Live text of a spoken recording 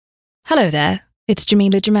Hello there, it's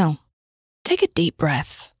Jamila Jamel. Take a deep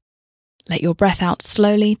breath. Let your breath out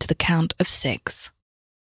slowly to the count of 6.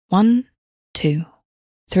 1, 2,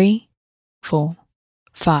 3, 4,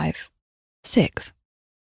 5, 6.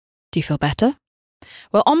 Do you feel better?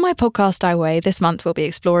 Well, on my podcast, I Weigh, this month we'll be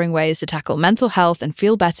exploring ways to tackle mental health and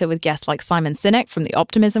feel better with guests like Simon Sinek from The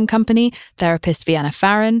Optimism Company, therapist Vienna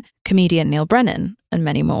Farron, comedian Neil Brennan, and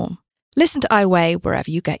many more. Listen to I Weigh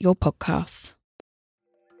wherever you get your podcasts.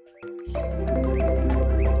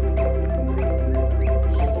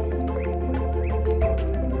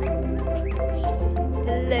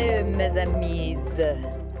 Hello, mes amis.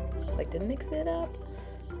 Like to mix it up.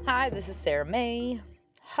 Hi, this is Sarah May.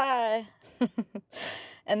 Hi.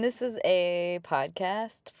 And this is a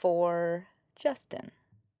podcast for Justin.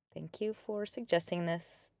 Thank you for suggesting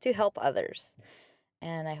this to help others.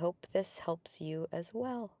 And I hope this helps you as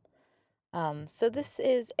well. So this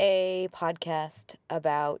is a podcast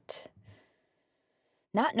about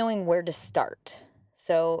not knowing where to start.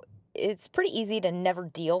 So it's pretty easy to never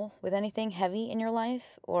deal with anything heavy in your life,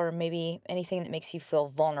 or maybe anything that makes you feel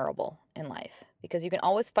vulnerable in life, because you can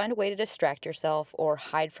always find a way to distract yourself or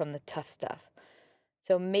hide from the tough stuff.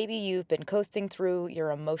 So maybe you've been coasting through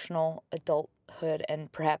your emotional adulthood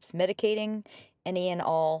and perhaps medicating any and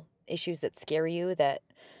all issues that scare you that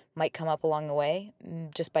might come up along the way,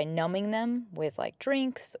 just by numbing them with like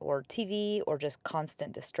drinks or TV or just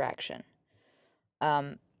constant distraction.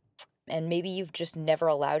 And maybe you've just never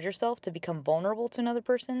allowed yourself to become vulnerable to another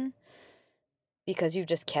person because you've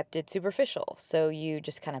just kept it superficial. So you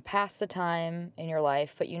just kind of pass the time in your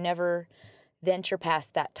life, but you never venture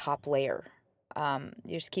past that top layer.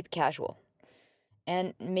 You just keep it casual.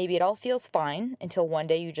 And maybe it all feels fine until one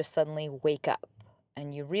day you just suddenly wake up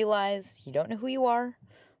and you realize you don't know who you are,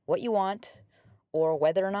 what you want, or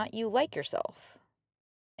whether or not you like yourself.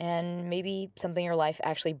 And maybe something in your life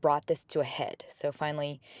actually brought this to a head. So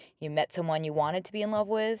finally, you met someone you wanted to be in love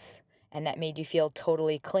with, and that made you feel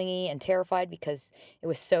totally clingy and terrified because it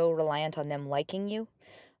was so reliant on them liking you.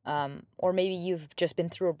 Or maybe you've just been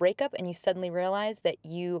through a breakup and you suddenly realize that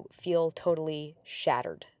you feel totally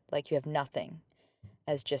shattered, like you have nothing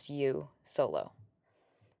as just you solo.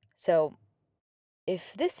 So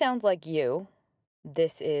if this sounds like you,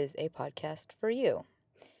 this is a podcast for you.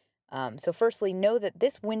 So firstly, know that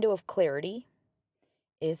this window of clarity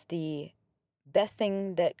is the best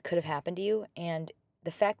thing that could have happened to you. And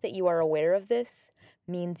the fact that you are aware of this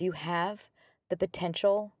means you have the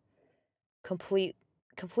potential completely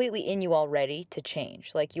in you already to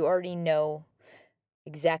change. Like you already know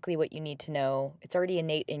exactly what you need to know. It's already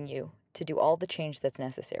innate in you to do all the change that's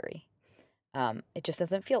necessary. It just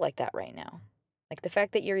doesn't feel like that right now. Like the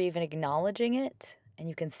fact that you're even acknowledging it and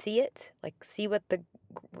you can see it, like see what the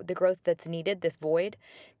growth that's needed, this void,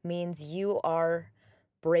 means you are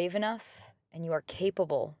brave enough and you are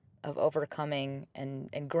capable of overcoming and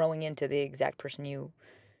growing into the exact person you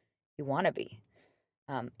want to be,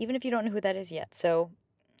 even if you don't know who that is yet. So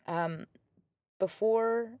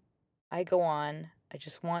before I go on, I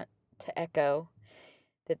just want to echo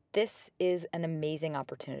that this is an amazing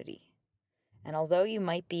opportunity. And although you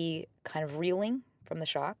might be kind of reeling from the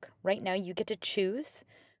shock, right now you get to choose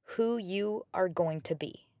who you are going to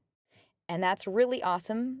be. And that's really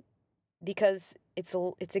awesome because it's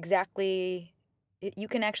exactly, you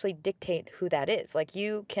can actually dictate who that is. Like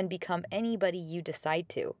you can become anybody you decide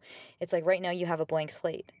to. It's like right now you have a blank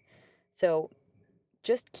slate. So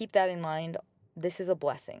just keep that in mind. This is a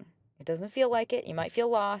blessing. It doesn't feel like it. You might feel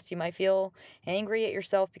lost. You might feel angry at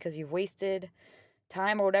yourself because you've wasted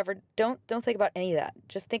time or whatever. Don't think about any of that.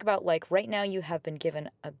 Just think about like right now you have been given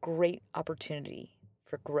a great opportunity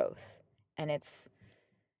for growth, and it's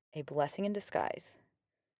a blessing in disguise.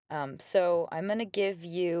 So I'm going to give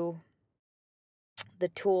you the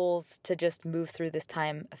tools to just move through this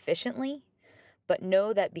time efficiently, but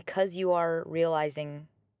know that because you are realizing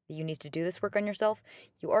that you need to do this work on yourself,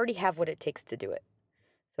 you already have what it takes to do it.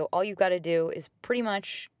 So all you've got to do is pretty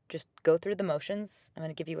much just go through the motions. I'm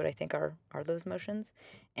going to give you what I think are those motions,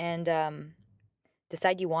 and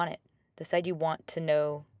decide you want it. Decide you want to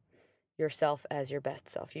know yourself as your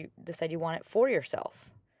best self. You decide you want it for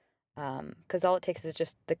yourself, because all it takes is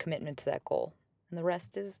just the commitment to that goal, and the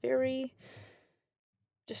rest is very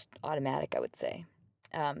just automatic, I would say.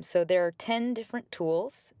 So there are 10 different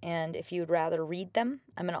tools, and if you'd rather read them,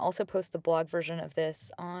 I'm going to also post the blog version of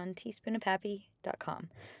this on teaspoonofhappy.com.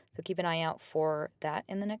 So keep an eye out for that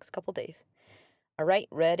in the next couple days. All right,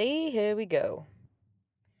 ready? Here we go.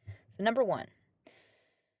 So number 1,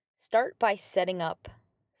 start by setting up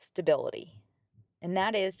stability. And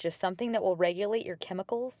that is just something that will regulate your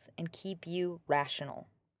chemicals and keep you rational.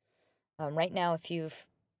 Right now, if you've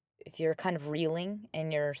you're kind of reeling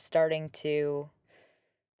and you're starting to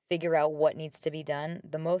figure out what needs to be done,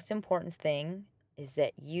 the most important thing is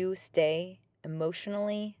that you stay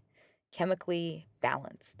emotionally, chemically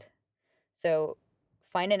balanced. So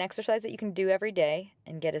find an exercise that you can do every day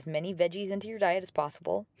and get as many veggies into your diet as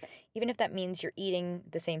possible, even if that means you're eating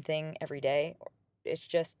the same thing every day. It's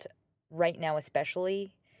just right now,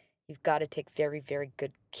 especially, you've got to take very, very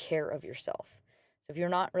good care of yourself. So if you're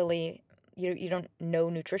not really, you don't know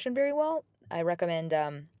nutrition very well, I recommend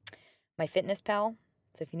MyFitnessPal.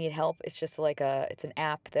 So if you need help, it's just like it's an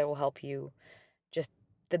app that will help you just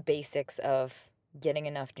the basics of getting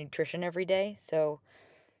enough nutrition every day. So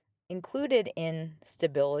included in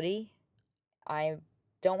stability, I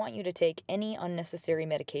don't want you to take any unnecessary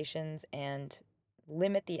medications and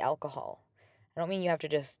limit the alcohol. I don't mean you have to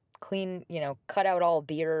just cut out all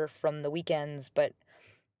beer from the weekends, but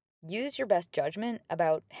use your best judgment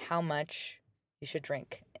about how much you should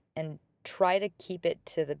drink and try to keep it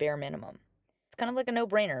to the bare minimum. It's kind of like a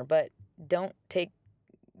no-brainer, but don't take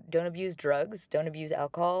don't abuse drugs, don't abuse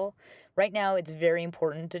alcohol. Right now, it's very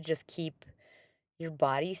important to just keep your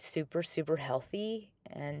body super, super healthy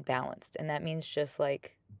and balanced. And that means just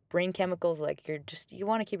like brain chemicals, like you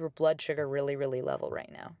want to keep your blood sugar really, really level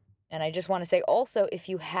right now. And I just want to say also, if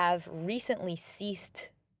you have recently ceased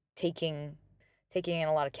taking in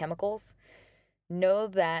a lot of chemicals, know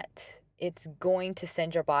that it's going to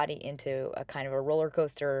send your body into a kind of a roller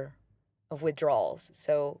coaster of withdrawals.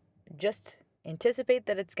 So just anticipate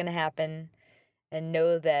that it's going to happen and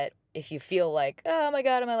know that if you feel like, oh my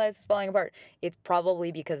God, my life is falling apart, it's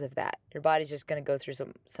probably because of that. Your body's just going to go through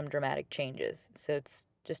some dramatic changes. So it's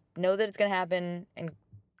just know that it's going to happen and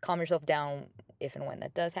calm yourself down if and when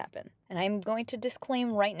that does happen. And I'm going to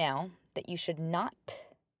disclaim right now that you should not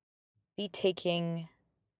be taking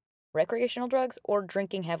recreational drugs or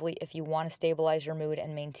drinking heavily if you want to stabilize your mood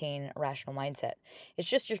and maintain a rational mindset. It's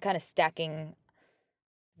just you're kind of stacking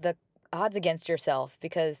the odds against yourself,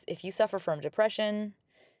 because if you suffer from depression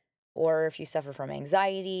or if you suffer from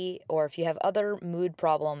anxiety or if you have other mood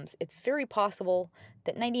problems, it's very possible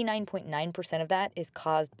that 99.9% of that is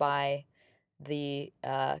caused by the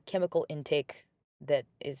chemical intake that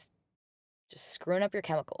is just screwing up your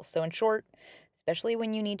chemicals. So in short, especially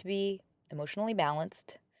when you need to be emotionally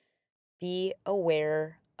balanced, be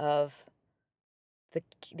aware of the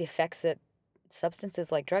effects that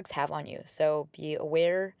substances like drugs have on you. So be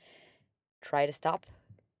aware, try to stop,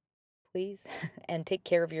 please, and take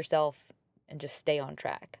care of yourself and just stay on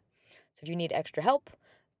track. So if you need extra help,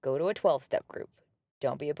 go to a 12-step group.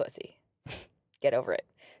 Don't be a pussy. Get over it.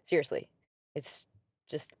 Seriously. It's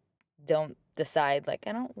just don't decide like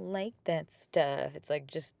I don't like that stuff. It's like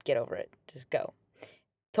just get over it. Just go.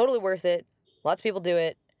 Totally worth it. Lots of people do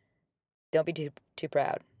it. Don't be too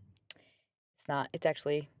proud. It's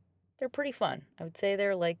actually they're pretty fun. I would say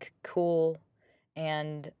they're like cool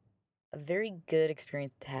and a very good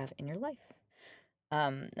experience to have in your life.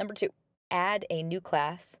 Number 2, add a new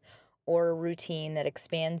class or a routine that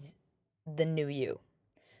expands the new you.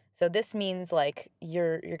 So this means like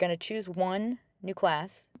you're going to choose one new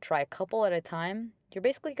class, try a couple at a time. You're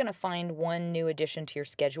basically going to find one new addition to your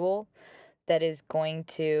schedule that is going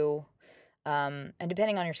to, and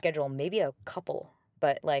depending on your schedule, maybe a couple.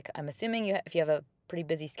 But like I'm assuming if you have a pretty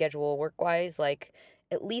busy schedule work-wise, like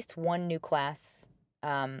at least one new class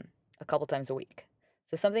a couple times a week.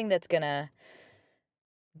 So something that's going to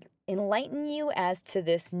enlighten you as to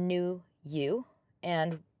this new you,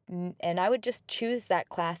 and I would just choose that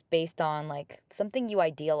class based on like something you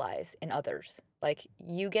idealize in others. Like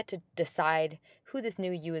you get to decide who this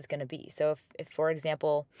new you is going to be. So if for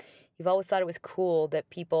example, you've always thought it was cool that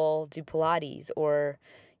people do Pilates, or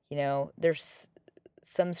there's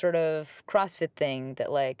some sort of CrossFit thing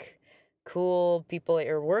that like cool people at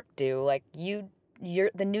your work do, like you're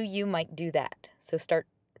the new you might do that. So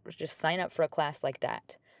just sign up for a class like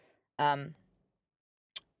that.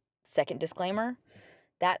 Second disclaimer,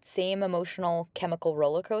 that same emotional chemical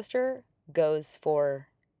roller coaster goes for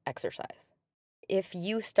exercise. If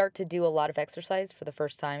you start to do a lot of exercise for the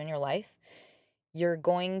first time in your life, you're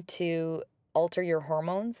going to alter your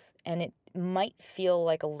hormones, and it might feel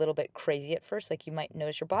like a little bit crazy at first. Like you might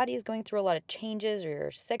notice your body is going through a lot of changes, or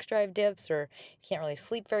your sex drive dips, or you can't really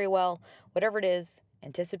sleep very well. Whatever it is,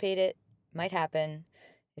 anticipate it. Might happen.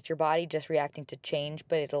 It's your body just reacting to change,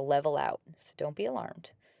 but it'll level out. So don't be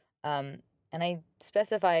alarmed. And I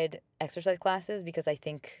specified exercise classes because I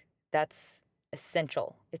think that's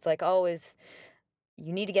essential. It's like always,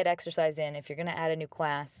 you need to get exercise in. If you're going to add a new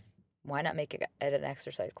class, why not make it an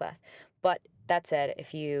exercise class? But that said,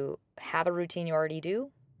 if you have a routine you already do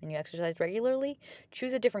and you exercise regularly,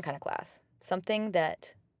 choose a different kind of class. Something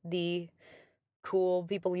that the cool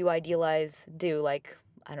people you idealize do. Like,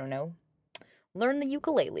 I don't know, learn the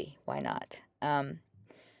ukulele. Why not?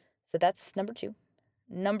 So that's number 2.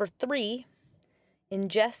 Number 3,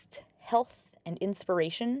 ingest health and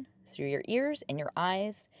inspiration through your ears and your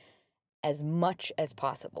eyes as much as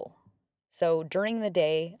possible. So during the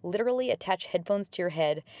day, literally attach headphones to your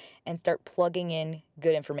head and start plugging in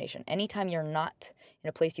good information. Anytime you're not in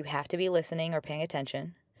a place you have to be listening or paying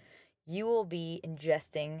attention, you will be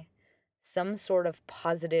ingesting some sort of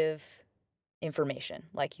positive information.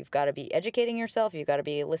 Like, you've got to be educating yourself, you've got to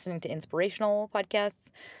be listening to inspirational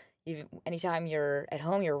podcasts. Anytime you're at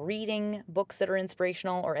home, you're reading books that are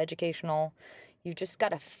inspirational or educational. You've just got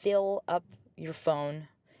to fill up your phone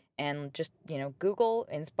and just, Google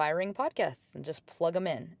inspiring podcasts and just plug them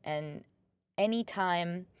in. And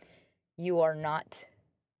anytime you are not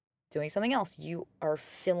doing something else, you are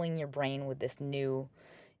filling your brain with this new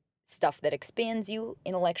stuff that expands you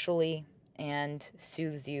intellectually and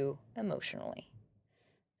soothes you emotionally.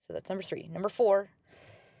 So that's number 3. Number 4,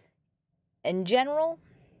 in general,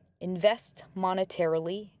 invest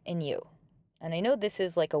monetarily in you. And I know this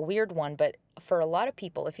is like a weird one, but for a lot of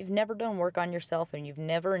people, if you've never done work on yourself and you've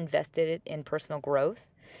never invested it in personal growth,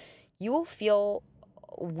 you will feel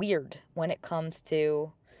weird when it comes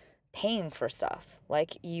to paying for stuff.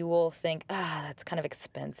 Like, you will think, that's kind of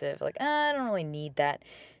expensive. Like, I don't really need that.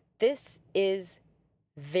 This is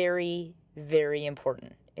very, very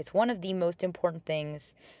important. It's one of the most important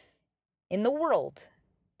things in the world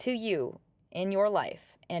to you in your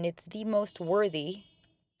life, and it's the most worthy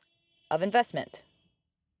of investment.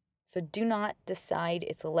 So do not decide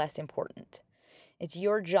it's less important. It's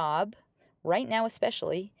your job, right now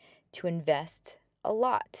especially, to invest a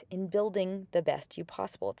lot in building the best you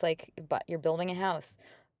possible. It's like, but you're building a house.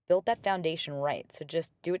 Build that foundation right. So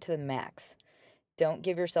just do it to the max. Don't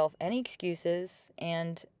give yourself any excuses,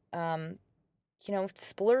 and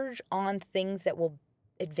splurge on things that will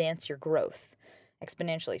advance your growth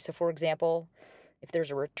exponentially. So, for example, if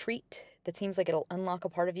there's a retreat that seems like it'll unlock a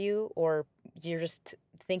part of you, or you're just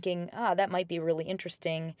thinking, that might be really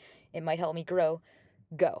interesting, it might help me grow,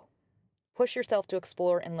 go. Push yourself to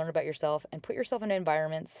explore and learn about yourself, and put yourself in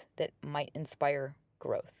environments that might inspire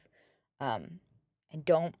growth. And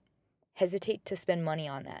don't hesitate to spend money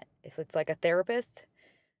on that. If it's like a therapist,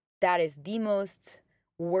 that is the most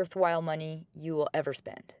worthwhile money you will ever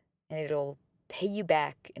spend. And it'll pay you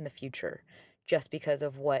back in the future just because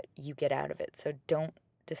of what you get out of it. So don't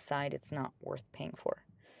decide it's not worth paying for.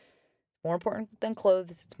 It's more important than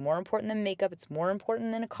clothes. It's more important than makeup. It's more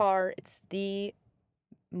important than a car. It's the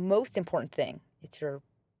most important thing. It's your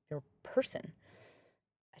person.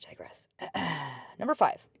 I digress. Number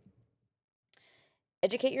 5,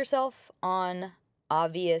 educate yourself on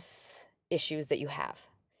obvious issues that you have.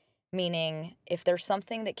 Meaning, if there's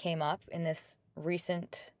something that came up in this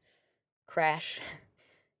recent crash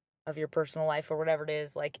of your personal life or whatever it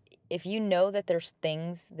is, like, if you know that there's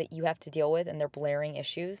things that you have to deal with and they're blaring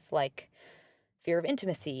issues, like fear of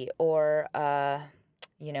intimacy, or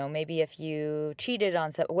maybe if you cheated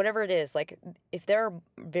on something, whatever it is, like, if there are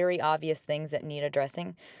very obvious things that need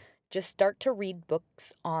addressing, just start to read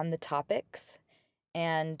books on the topics,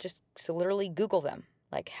 and just so literally Google them.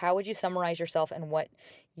 Like, how would you summarize yourself and what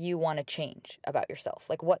you want to change about yourself?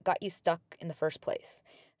 Like, what got you stuck in the first place?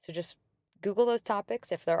 So just Google those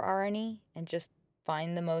topics if there are any, and just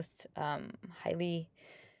find the most highly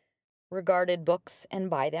regarded books and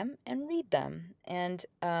buy them and read them. And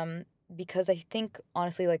because I think,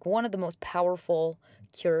 honestly, like, one of the most powerful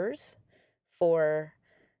cures for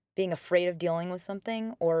being afraid of dealing with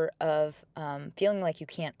something, or of feeling like you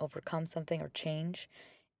can't overcome something or change,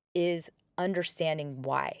 is understanding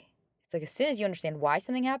why. It's like, as soon as you understand why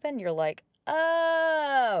something happened, you're like,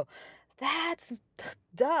 oh, that's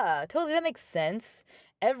totally, that makes sense.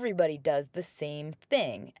 Everybody does the same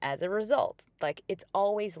thing as a result. Like, it's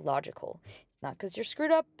always logical. It's not because you're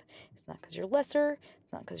screwed up. It's not because you're lesser.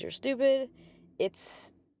 It's not because you're stupid. It's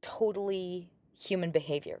totally human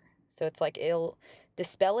behavior. So it's like, it'll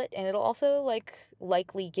dispel it, and it'll also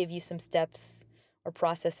likely give you some steps or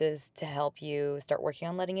processes to help you start working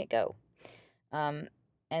on letting it go.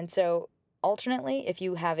 And so alternately, if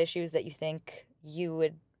you have issues that you think you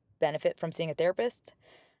would benefit from seeing a therapist,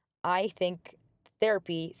 I think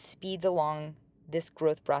therapy speeds along this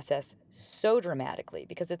growth process so dramatically,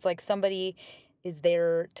 because it's like somebody is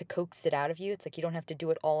there to coax it out of you. It's like you don't have to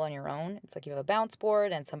do it all on your own. It's like you have a bounce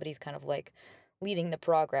board and somebody's kind of like leading the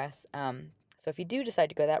progress. So if you do decide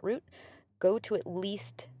to go that route, go to at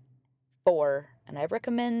least 4, and I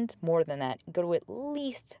recommend more than that. Go to at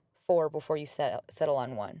least 4 before you settle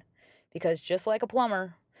on one. Because just like a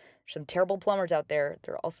plumber, Some terrible plumbers out there.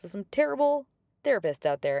 There are also some terrible therapists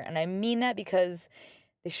out there. And I mean that because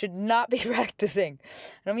they should not be practicing.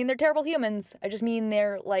 I don't mean they're terrible humans. I just mean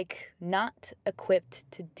they're like not equipped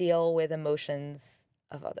to deal with emotions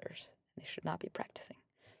of others. They should not be practicing.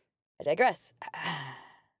 I digress.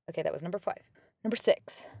 Okay, that was number 5. Number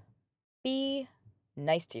 6, be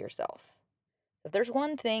nice to yourself. If there's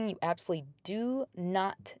one thing you absolutely do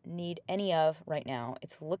not need any of right now,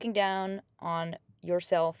 it's looking down on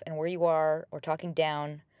yourself and where you are or talking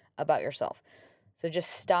down about yourself. So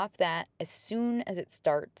just stop that as soon as it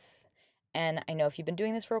starts. And I know if you've been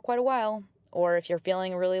doing this for quite a while, or if you're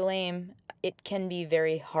feeling really lame, it can be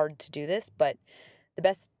very hard to do this, but the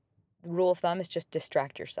best rule of thumb is just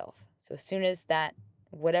distract yourself. So as soon as that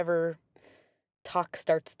whatever talk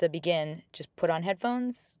starts to begin, just put on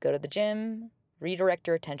headphones, go to the gym, redirect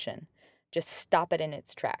your attention. Just stop it in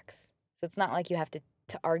its tracks. So it's not like you have to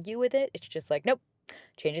argue with it. It's just like, nope,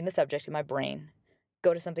 changing the subject in my brain.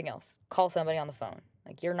 Go to something else. Call somebody on the phone.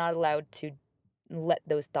 Like, you're not allowed to let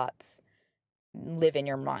those thoughts live in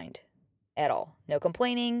your mind at all. No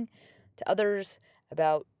complaining to others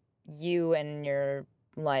about you and your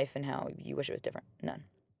life and how you wish it was different. None.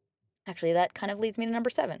 Actually, that kind of leads me to number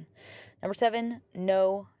 7. Number 7,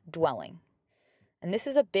 no dwelling. And this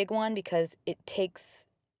is a big one because it takes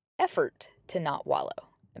effort to not wallow.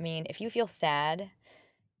 I mean, if you feel sad,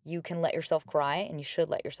 you can let yourself cry, and you should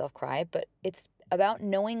let yourself cry, but it's about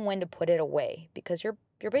knowing when to put it away, because you're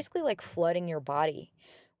basically like flooding your body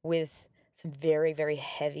with some very, very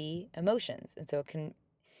heavy emotions. And so it can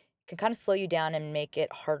kind of slow you down and make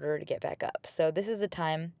it harder to get back up. So this is a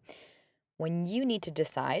time when you need to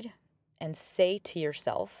decide and say to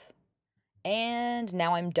yourself, and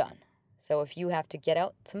now I'm done. So if you have to get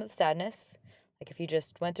out some of the sadness, like if you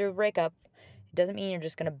just went through a breakup, it doesn't mean you're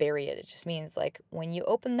just going to bury it. It just means like when you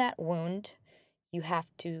open that wound, you have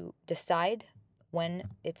to decide when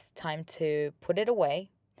it's time to put it away.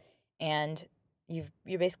 And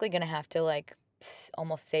you're basically going to have to like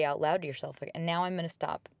almost say out loud to yourself, like, and now I'm going to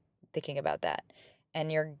stop thinking about that.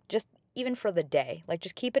 And you're just, even for the day, like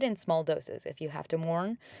just keep it in small doses. If you have to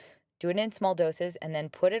mourn, do it in small doses and then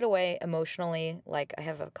put it away emotionally. Like, I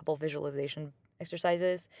have a couple visualization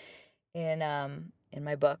exercises in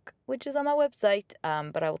my book, which is on my website,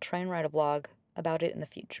 but I will try and write a blog about it in the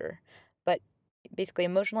future. But basically,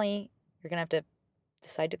 emotionally, you're going to have to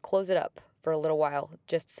decide to close it up for a little while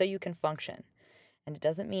just so you can function. And it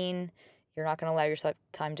doesn't mean you're not going to allow yourself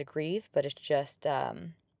time to grieve, but it's just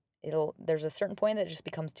there's a certain point that it just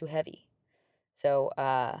becomes too heavy. So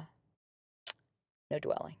no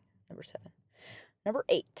dwelling. Number 7. Number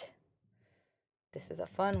 8. This is a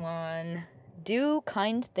fun one. Do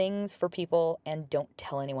kind things for people and don't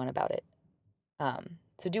tell anyone about it.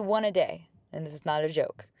 So do one a day, and this is not a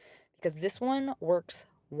joke, because this one works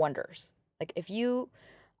wonders. Like,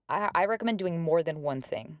 I recommend doing more than one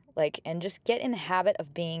thing, like, and just get in the habit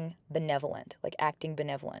of being benevolent, like acting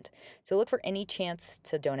benevolent. So look for any chance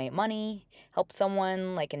to donate money, help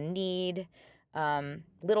someone like in need,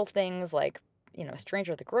 little things like, a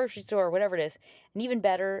stranger at the grocery store, whatever it is. And even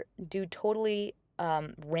better, do totally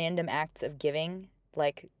random acts of giving.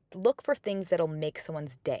 Like, look for things that'll make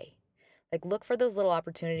someone's day. Like, look for those little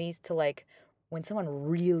opportunities to, like, when someone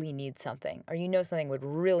really needs something, or something would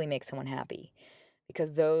really make someone happy,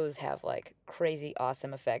 because those have like crazy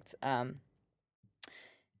awesome effects. And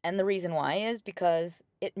the reason why is because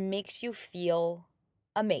it makes you feel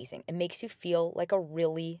amazing. It makes you feel like a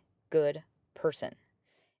really good person.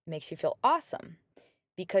 It makes you feel awesome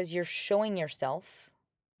because you're showing yourself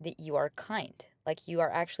that you are kind. Like, you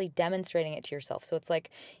are actually demonstrating it to yourself. So it's like,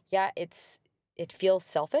 yeah, it feels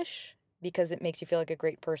selfish because it makes you feel like a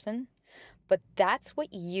great person, but that's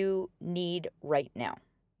what you need right now.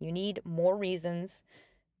 You need more reasons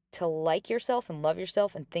to like yourself and love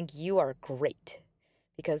yourself and think you are great.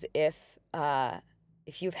 Because if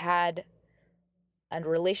you've had a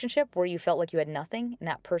relationship where you felt like you had nothing, and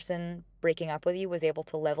that person breaking up with you was able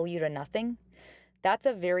to level you to nothing, that's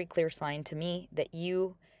a very clear sign to me that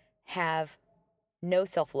you have no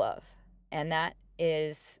self-love. And that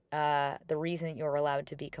is the reason that you're allowed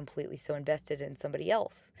to be completely so invested in somebody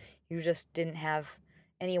else. You just didn't have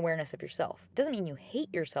any awareness of yourself. It doesn't mean you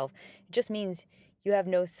hate yourself. It just means you have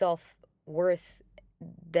no self-worth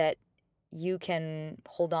that you can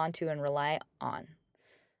hold on to and rely on.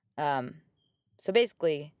 So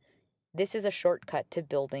basically, this is a shortcut to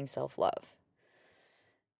building self-love.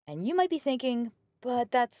 And you might be thinking,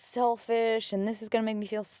 but that's selfish, and this is going to make me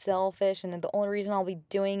feel selfish, and the only reason I'll be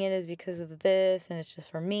doing it is because of this, and it's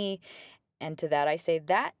just for me. And to that I say,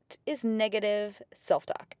 that is negative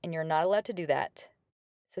self-talk, and you're not allowed to do that.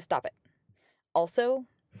 So stop it. Also,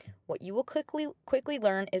 what you will quickly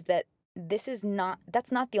learn is that that's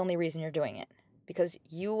not the only reason you're doing it, because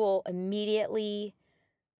you will immediately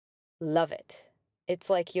love it. It's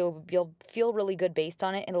like you'll feel really good based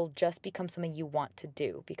on it, and it'll just become something you want to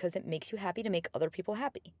do because it makes you happy to make other people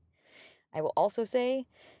happy. I will also say,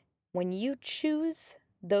 when you choose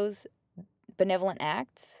those benevolent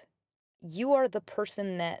acts, you are the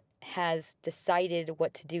person that has decided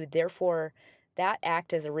what to do. Therefore, that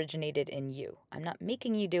act has originated in you. I'm not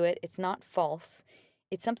making you do it. It's not false.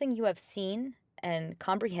 It's something you have seen and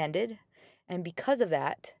comprehended. And because of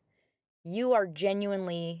that, you are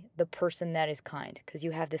genuinely the person that is kind because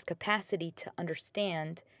you have this capacity to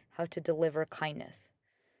understand how to deliver kindness.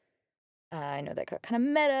 I know that got kind of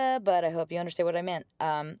meta, but I hope you understand what I meant.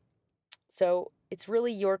 So it's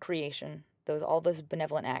really your creation, all those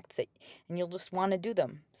benevolent acts and you'll just want to do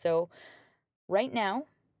them. So right now,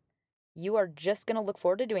 you are just going to look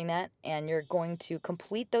forward to doing that, and you're going to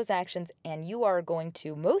complete those actions, and you are going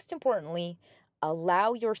to, most importantly,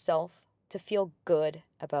 allow yourself to feel good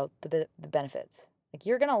about the benefits. Like,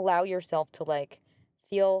 you're going to allow yourself to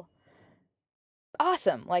feel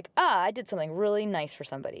awesome. Like, I did something really nice for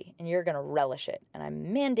somebody, and you're going to relish it. And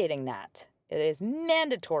I'm mandating that. It is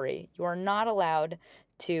mandatory. You are not allowed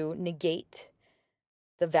to negate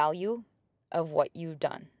the value of what you've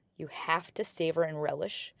done. You have to savor and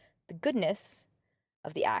relish the goodness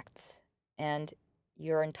of the acts, and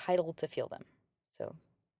you're entitled to feel them. So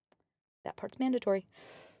that part's mandatory.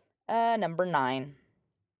 Number 9,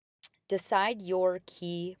 decide your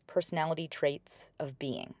key personality traits of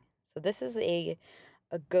being. So this is a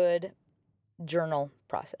good journal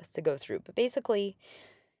process to go through. But basically,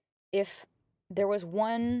 if there was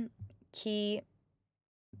one key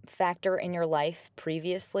factor in your life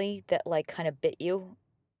previously that kind of bit you,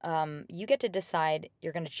 you get to decide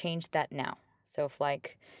you're going to change that now. So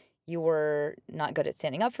if you were not good at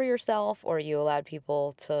standing up for yourself, or you allowed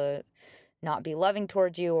people to not be loving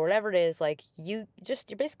towards you, or whatever it is, you're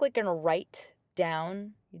basically going to write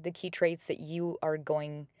down the key traits that you are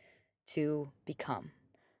going to become.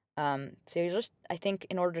 So I think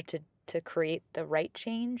in order to create the right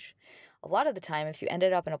change, a lot of the time, if you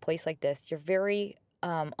ended up in a place like this, you're very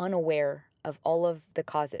unaware of all of the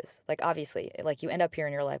causes. Obviously, you end up here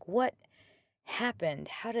and you're like, what happened?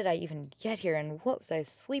 How did I even get here? And what was I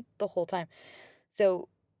asleep the whole time? So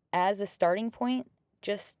as a starting point,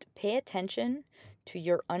 just pay attention to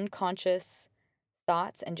your unconscious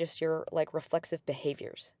thoughts and just your reflexive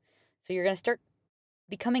behaviors. So you're going to start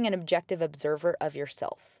becoming an objective observer of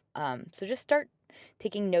yourself. So just start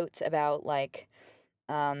taking notes about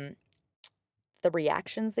um, the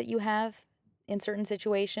reactions that you have in certain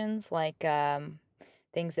situations,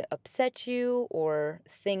 things that upset you, or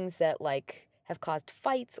things that have caused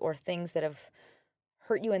fights, or things that have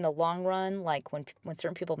hurt you in the long run, like when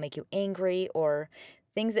certain people make you angry, or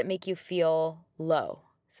things that make you feel low.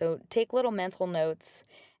 So take little mental notes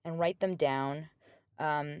and write them down,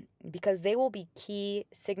 because they will be key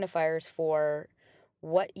signifiers for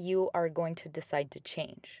what you are going to decide to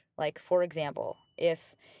change. For example, if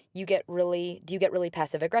do you get really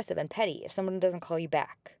passive aggressive and petty if someone doesn't call you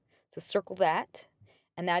back? So circle that,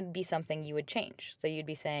 and that'd be something you would change. So you'd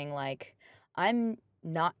be saying I'm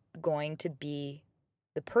not going to be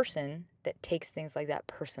the person that takes things like that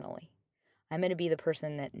personally. I'm going to be the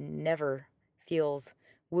person that never feels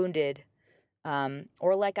wounded,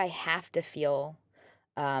 or I have to feel,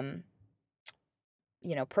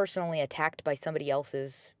 personally attacked by somebody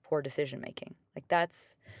else's poor decision making.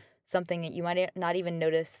 That's something that you might not even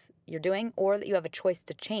notice you're doing, or that you have a choice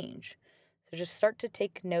to change. So just start to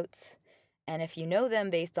take notes, and if you know them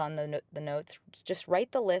based on the notes, just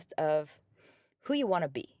write the list of who you want to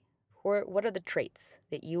be. What are the traits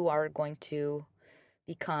that you are going to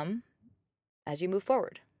become as you move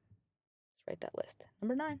forward? Let's write that list.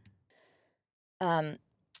 Number 9.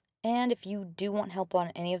 And if you do want help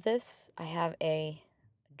on any of this, I have a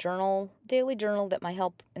daily journal that might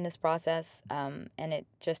help in this process, and it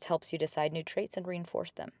just helps you decide new traits and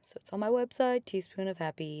reinforce them. So it's on my website, Teaspoon of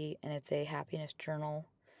Happy, and it's a happiness journal.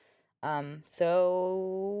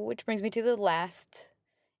 So which brings me to the last,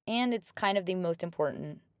 and it's kind of the most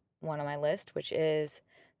important one on my list, which is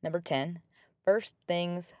number 10, first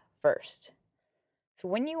things first. So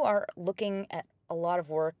when you are looking at a lot of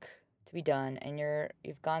work to be done, and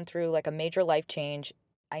you've gone through a major life change,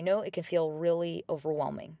 I know it can feel really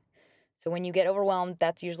overwhelming. So when you get overwhelmed,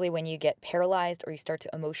 that's usually when you get paralyzed, or you start to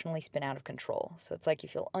emotionally spin out of control. So it's you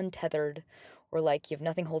feel untethered, or you have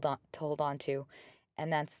nothing to hold on to.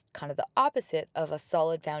 And that's kind of the opposite of a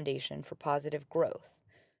solid foundation for positive growth.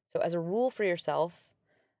 So as a rule for yourself,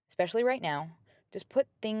 especially right now, Just put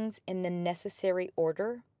things in the necessary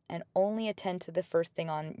order and only attend to the first thing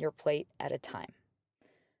on your plate at a time.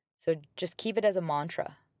 So just keep it as a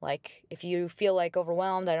mantra. Like if you feel like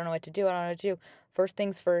overwhelmed, I don't know what to do, I don't know what to do, first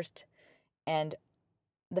things first. And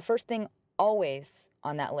the first thing always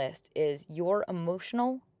on that list is your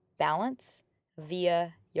emotional balance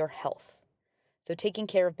via your health. So taking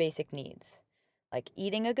care of basic needs like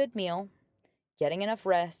eating a good meal, getting enough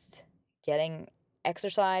rest, getting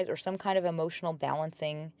exercise or some kind of emotional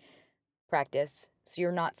balancing practice so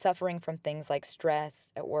you're not suffering from things like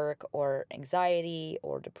stress at work or anxiety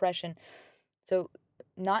or depression. So,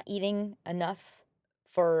 not eating enough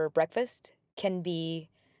for breakfast can be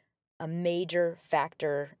a major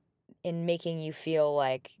factor in making you feel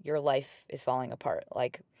like your life is falling apart.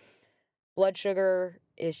 Like, blood sugar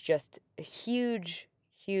is just a huge,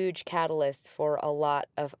 huge catalyst for a lot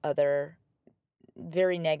of other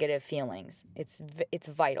very negative feelings. It's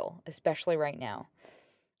vital, especially right now.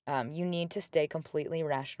 You need to stay completely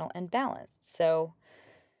rational and balanced. So,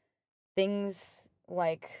 things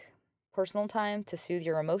like personal time to soothe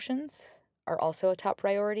your emotions are also a top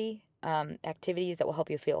priority. Activities that will help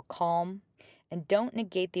you feel calm. And don't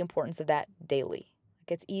negate the importance of that daily.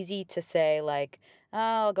 Like it's easy to say, like, "Oh,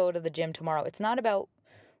 I'll go to the gym tomorrow." It's not about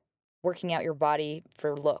working out your body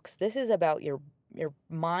for looks. This is about your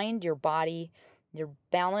mind, your body, your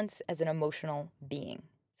balance as an emotional being.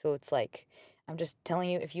 So it's like I'm just telling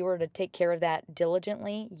you, if you were to take care of that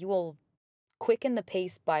diligently, you will quicken the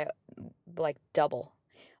pace by like double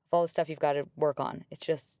of all the stuff you've got to work on. It's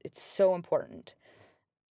so important.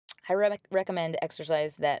 I recommend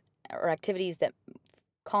exercise that or activities that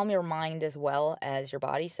calm your mind as well as your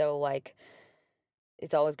body. So like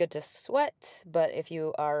it's always good to sweat, but if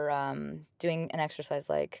you are doing an exercise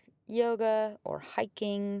like yoga or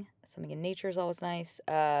hiking, something in nature is always nice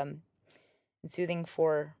and soothing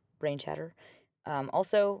for brain chatter.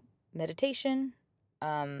 Also, meditation,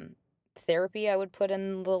 um, therapy, I would put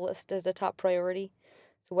in the list as a top priority.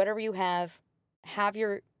 So, whatever you have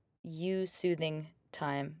your you soothing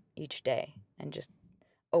time each day and just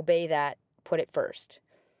obey that, put it first.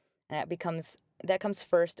 And that comes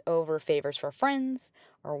first over favors for friends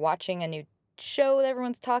or watching a new show that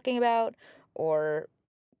everyone's talking about or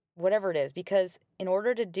whatever it is. Because in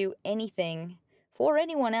order to do anything for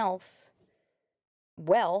anyone else,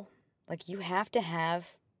 well, like you have to have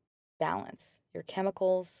balance. Your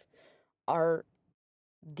chemicals are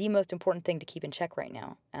the most important thing to keep in check right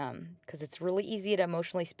now because it's really easy to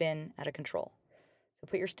emotionally spin out of control. So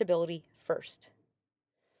put your stability first.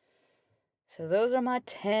 So those are my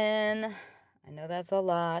 10. I know that's a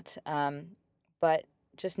lot, but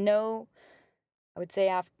just know, I would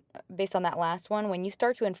say, based on that last one, when you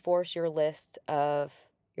start to enforce your list of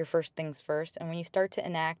your first things first, and when you start to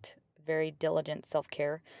enact very diligent self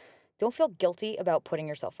care, don't feel guilty about putting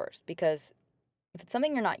yourself first because if it's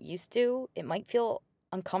something you're not used to, it might feel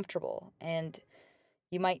uncomfortable and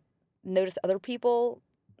you might notice other people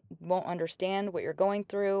won't understand what you're going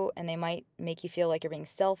through and they might make you feel like you're being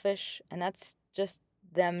selfish and that's just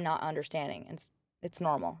them not understanding and it's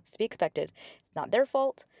normal. It's to be expected. It's not their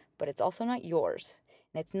fault, but it's also not yours.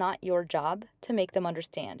 And it's not your job to make them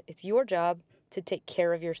understand. It's your job to take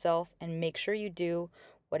care of yourself and make sure you do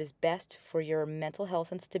what is best for your mental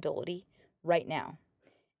health and stability right now.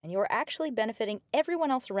 And you're actually benefiting everyone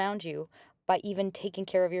else around you by even taking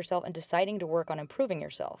care of yourself and deciding to work on improving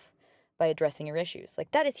yourself by addressing your issues.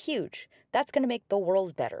 Like, that is huge. That's going to make the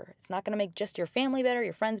world better. It's not going to make just your family better,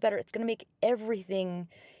 your friends better. It's going to make everything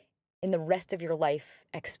in the rest of your life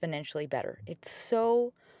exponentially better. It's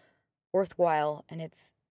so worthwhile and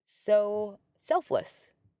it's so selfless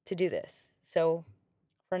to do this. So,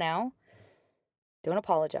 for now, don't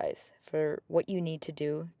apologize for what you need to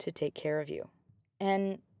do to take care of you.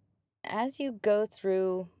 And as you go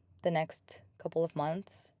through the next couple of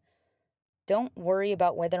months, don't worry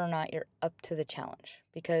about whether or not you're up to the challenge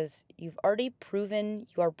because you've already proven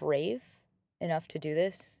you are brave enough to do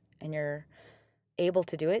this and you're able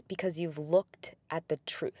to do it because you've looked at the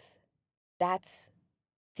truth. That's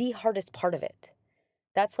the hardest part of it.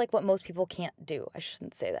 That's like what most people can't do. I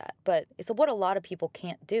shouldn't say that, but it's what a lot of people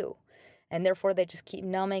can't do. And therefore, they just keep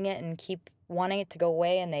numbing it and keep wanting it to go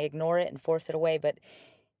away and they ignore it and force it away. But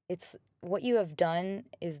it's what you have done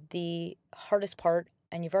is the hardest part,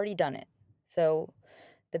 and you've already done it. So,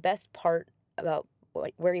 the best part about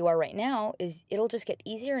where you are right now is it'll just get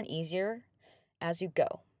easier and easier as you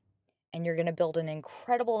go. And you're going to build an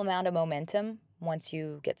incredible amount of momentum once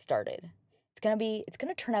you get started. It's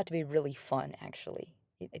going to turn out to be really fun, actually.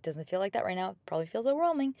 It doesn't feel like that right now. It probably feels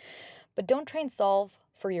overwhelming, but don't try and solve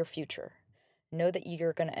for your future. Know that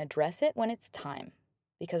you're going to address it when it's time.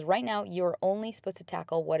 because right now you're only supposed to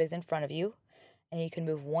tackle what is in front of you, and you can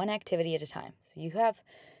move one activity at a time. So you have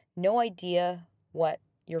no idea what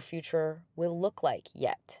your future will look like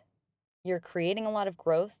yet. You're creating a lot of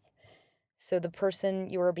growth, so the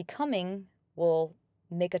person you are becoming will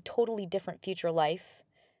make a totally different future life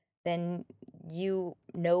than you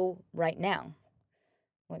know right now.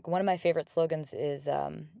 Like, one of my favorite slogans is,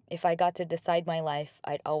 if I got to decide my life,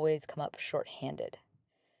 I'd always come up short-handed.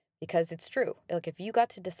 Because it's true. Like, if you got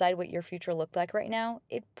to decide what your future looked like right now,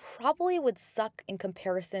 it probably would suck in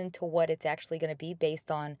comparison to what it's actually going to be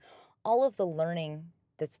based on all of the learning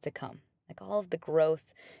that's to come. Like, all of the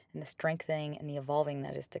growth and the strengthening and the evolving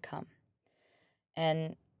that is to come.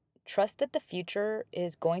 And trust that the future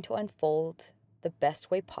is going to unfold the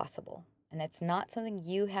best way possible. And it's not something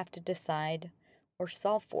you have to decide or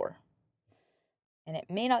solve for. And it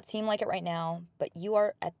may not seem like it right now, but you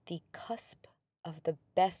are at the cusp of the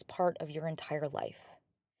best part of your entire life.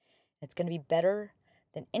 It's going to be better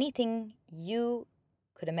than anything you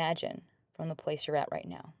could imagine from the place you're at right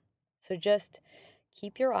now. So just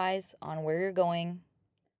keep your eyes on where you're going,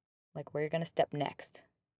 like where you're going to step next.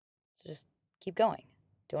 So just keep going.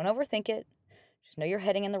 Don't overthink it. Just know you're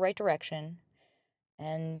heading in the right direction.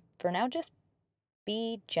 And for now, just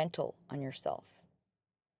be gentle on yourself.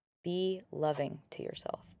 Be loving to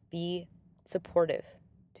yourself. Be supportive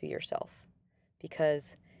to yourself,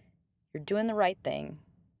 because you're doing the right thing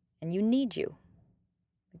and you need you.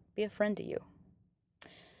 Be a friend to you.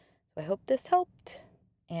 So I hope this helped.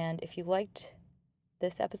 And if you liked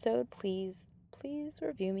this episode, please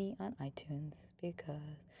review me on iTunes, because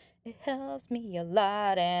it helps me a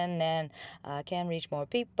lot, and then I can reach more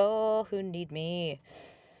people who need me.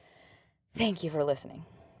 Thank you for listening.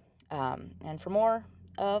 And for more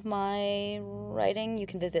of my writing, you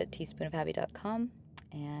can visit teaspoonofhappy.com.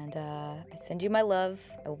 And I send you my love.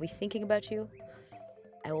 I will be thinking about you.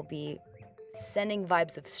 I will be sending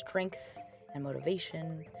vibes of strength and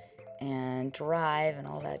motivation and drive and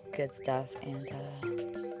all that good stuff. And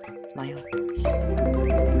smile.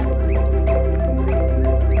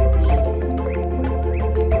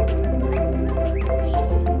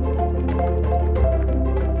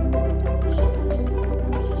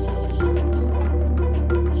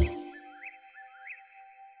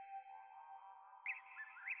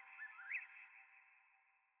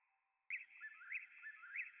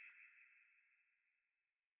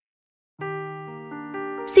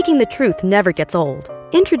 Seeking the truth never gets old.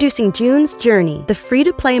 Introducing June's Journey, the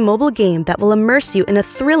free-to-play mobile game that will immerse you in a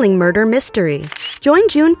thrilling murder mystery. Join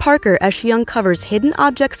June Parker as she uncovers hidden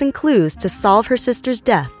objects and clues to solve her sister's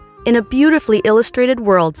death in a beautifully illustrated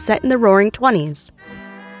world set in the Roaring '20s.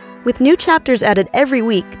 With new chapters added every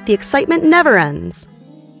week, the excitement never ends.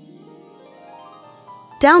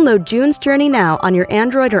 Download June's Journey now on your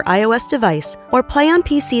Android or iOS device, or play on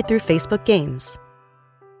PC through Facebook Games.